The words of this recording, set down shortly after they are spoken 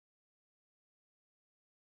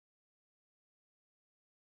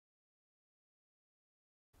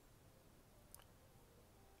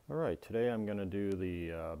Alright, today I'm going to do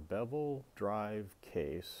the bevel drive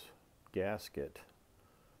case gasket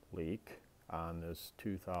leak on this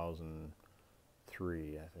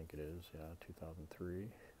 2003, I think it is, 2003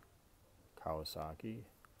 Kawasaki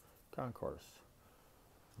Concours.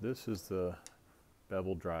 This is the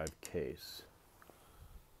bevel drive case,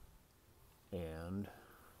 and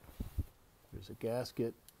there's a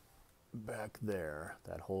gasket back there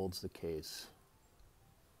that holds the case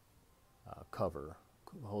cover,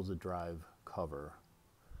 holds the drive cover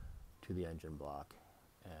to the engine block,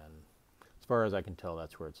 and as far as I can tell,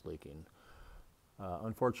 that's where it's leaking.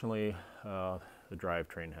 Unfortunately, the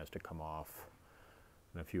drivetrain has to come off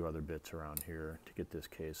and a few other bits around here to get this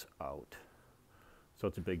case out. So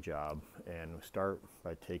it's a big job, and we start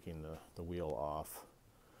by taking the wheel off,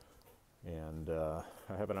 and I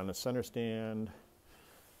have it on a center stand,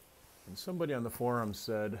 and somebody on the forum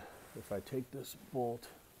said if I take this bolt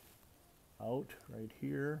out right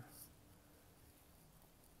here,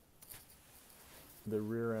 the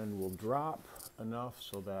rear end will drop enough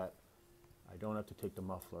so that I don't have to take the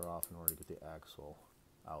muffler off in order to get the axle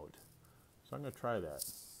out. So I'm going to try that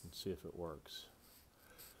and see if it works,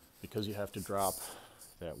 because you have to drop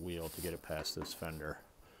that wheel to get it past this fender.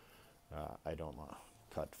 I don't want to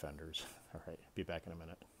cut fenders. All right, be back in a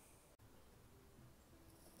minute.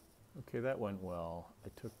 Okay, that went well. I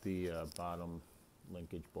took the bottom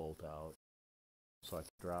linkage bolt out so I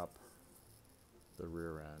could drop the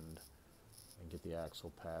rear end and get the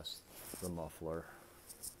axle past the muffler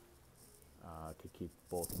to keep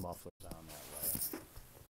both mufflers on that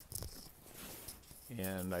way.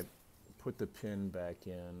 And I put the pin back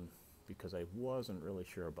in because I wasn't really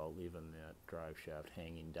sure about leaving that drive shaft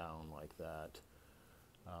hanging down like that.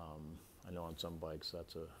 I know on some bikes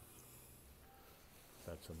that's a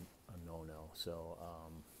no-no. So,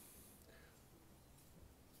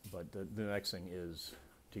 but the next thing is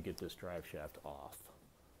to get this drive shaft off,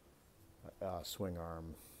 swing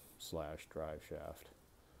arm / drive shaft.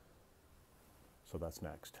 So that's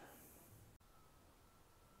next.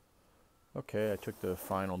 Okay, I took the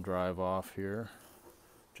final drive off here,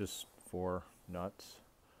 just 4 nuts,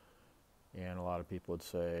 and a lot of people would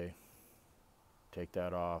say take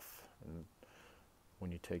that off, and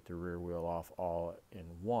when you take the rear wheel off all in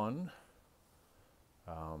one,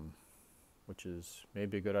 which is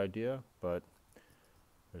maybe a good idea, but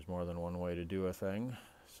there's more than one way to do a thing.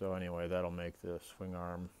 So anyway, that'll make the swing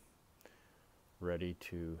arm ready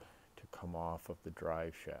to come off of the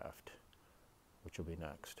drive shaft, which will be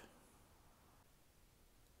next.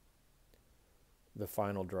 The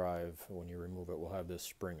final drive, when you remove it, will have this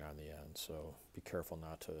spring on the end, so be careful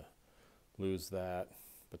not to lose that,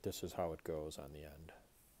 but this is how it goes on the end.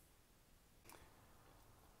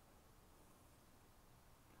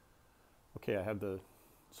 Okay, I have the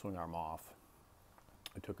swing arm off.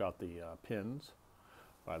 I took out the pins.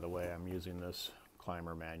 By the way, I'm using this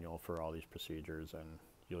climber manual for all these procedures, and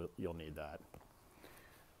you'll need that.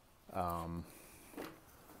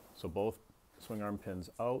 So both swing arm pins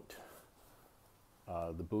out.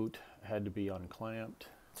 The boot had to be unclamped,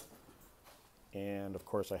 and of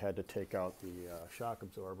course I had to take out the shock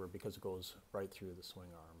absorber because it goes right through the swing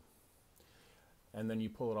arm. And then you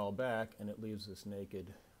pull it all back and it leaves this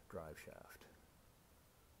naked drive shaft,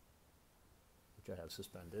 which I have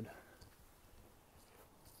suspended.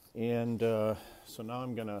 And so now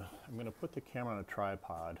I'm gonna put the camera on a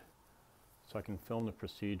tripod so I can film the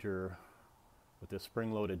procedure with this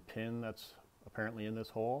spring-loaded pin that's apparently in this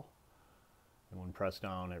hole. And when pressed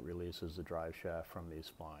down, it releases the drive shaft from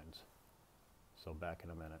these splines. So back in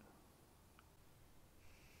a minute.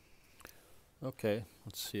 Okay,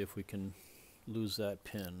 let's see if we can lose that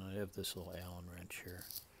pin. I have this little Allen wrench here.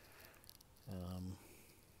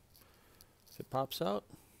 If it pops out,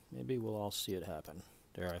 maybe we'll all see it happen.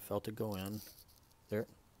 There, I felt it go in. There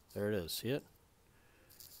it is. See it?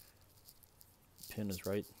 Pin is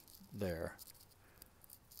right there.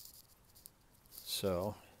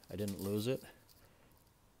 So I didn't lose it,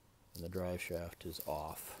 and the drive shaft is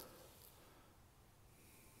off.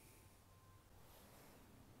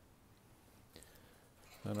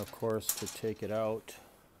 Then, of course, to take it out,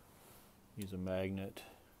 use a magnet,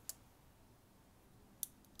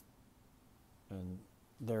 and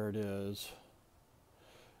there it is.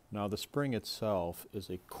 Now the spring itself is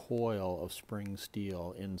a coil of spring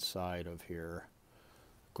steel inside of here.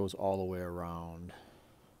 It goes all the way around,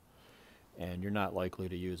 and you're not likely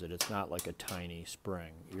to use it. It's not like a tiny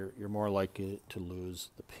spring. You're more likely to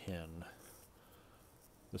lose the pin.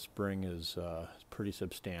 The spring is pretty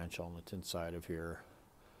substantial, and it's inside of here,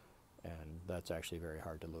 and that's actually very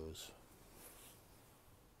hard to lose.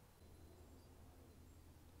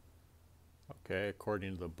 Okay,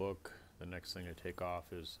 according to the book, the next thing to take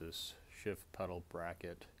off is this shift pedal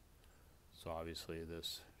bracket. So obviously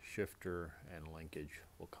this shifter and linkage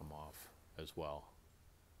will come off as well.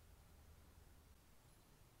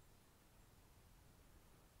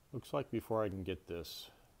 Looks like before I can get this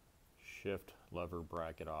shift lever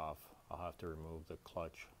bracket off, I'll have to remove the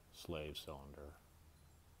clutch slave cylinder.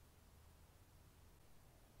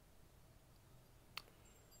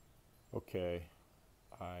 Okay,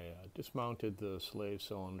 I dismounted the slave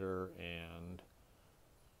cylinder, and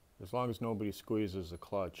as long as nobody squeezes the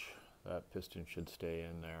clutch, that piston should stay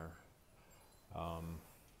in there.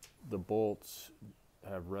 The bolts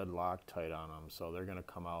have red Loctite on them, so they're going to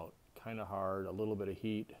come out kind of hard. A little bit of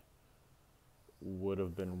heat would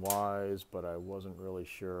have been wise, but I wasn't really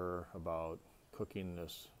sure about cooking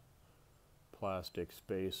this plastic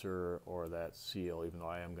spacer or that seal, even though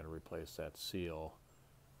I am going to replace that seal.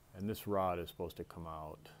 And this rod is supposed to come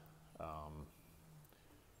out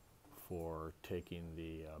for taking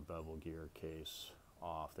the bevel gear case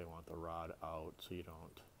off. They want the rod out so you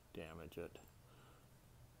don't damage it.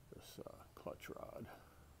 This clutch rod.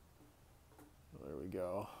 There we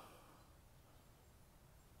go.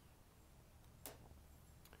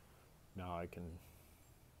 Now I can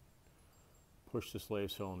push the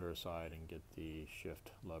slave cylinder aside and get the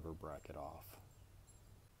shift lever bracket off.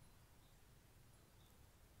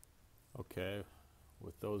 Okay,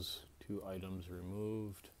 with those two items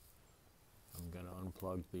removed, I'm going to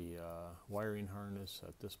unplug the wiring harness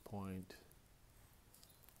at this point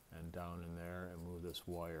and down in there and move this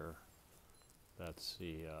wire. That's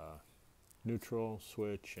the neutral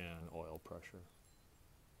switch and oil pressure.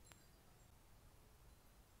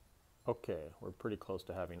 Okay, we're pretty close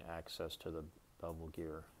to having access to the bevel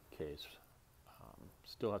gear case.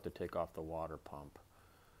 Still have to take off the water pump.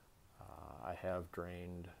 I have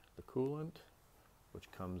drained the coolant,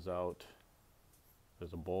 which comes out.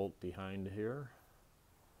 There's a bolt behind here,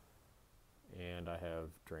 and I have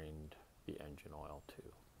drained the engine oil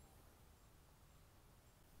too.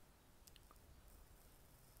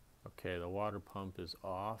 Okay, the water pump is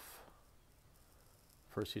off.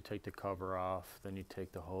 First you take the cover off, then you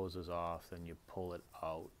take the hoses off, then you pull it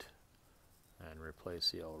out and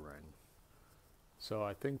replace the O-ring. So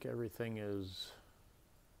I think everything is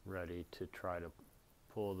ready to try to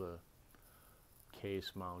pull the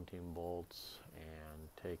case mounting bolts and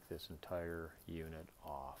take this entire unit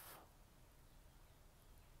off.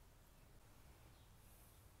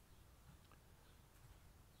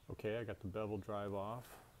 Okay, I got the bevel drive off.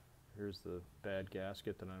 Here's the bad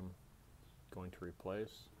gasket that I'm going to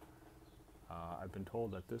replace. I've been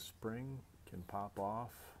told that this spring can pop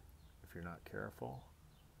off if you're not careful.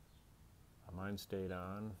 Mine stayed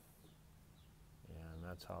on, and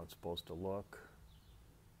that's how it's supposed to look.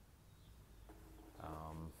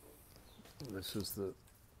 This is the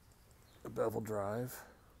bevel drive.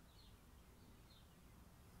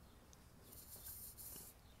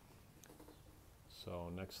 So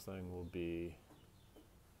next thing will be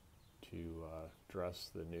to dress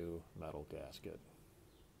the new metal gasket.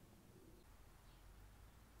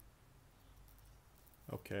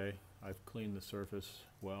 Okay, I've cleaned the surface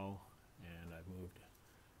well, and I've moved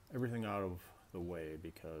everything out of the way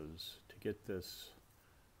because to get this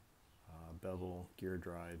bevel gear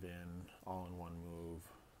drive in all in one move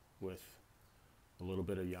with a little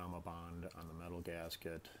bit of Yama bond on the metal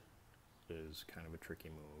gasket is kind of a tricky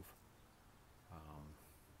move.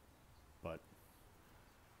 But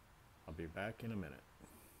I'll be back in a minute.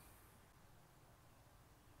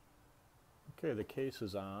 Okay, the case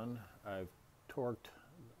is on. I've torqued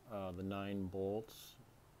the 9 bolts,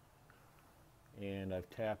 and I've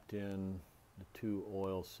tapped in the 2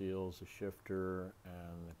 oil seals, the shifter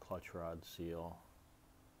and the clutch rod seal.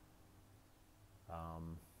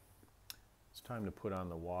 It's time to put on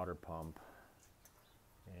the water pump,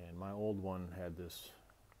 and my old one had this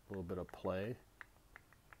little bit of play,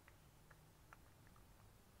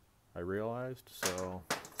 I realized, so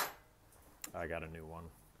I got a new one.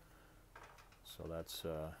 So that's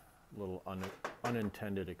a little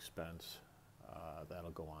unintended expense.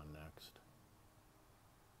 That'll go on next.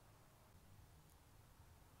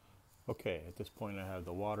 Okay, at this point I have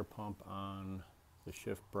the water pump on, the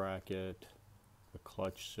shift bracket, the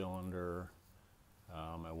clutch cylinder,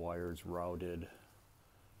 my wires routed,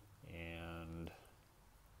 and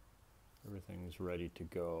everything's ready to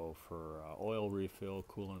go for oil refill,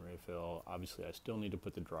 coolant refill. Obviously I still need to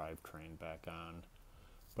put the drivetrain back on,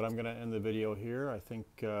 but I'm going to end the video here. I think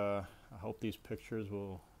I hope these pictures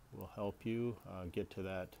will help you get to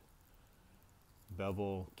that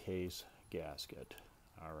bevel case gasket.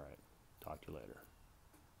 All right, talk to you later.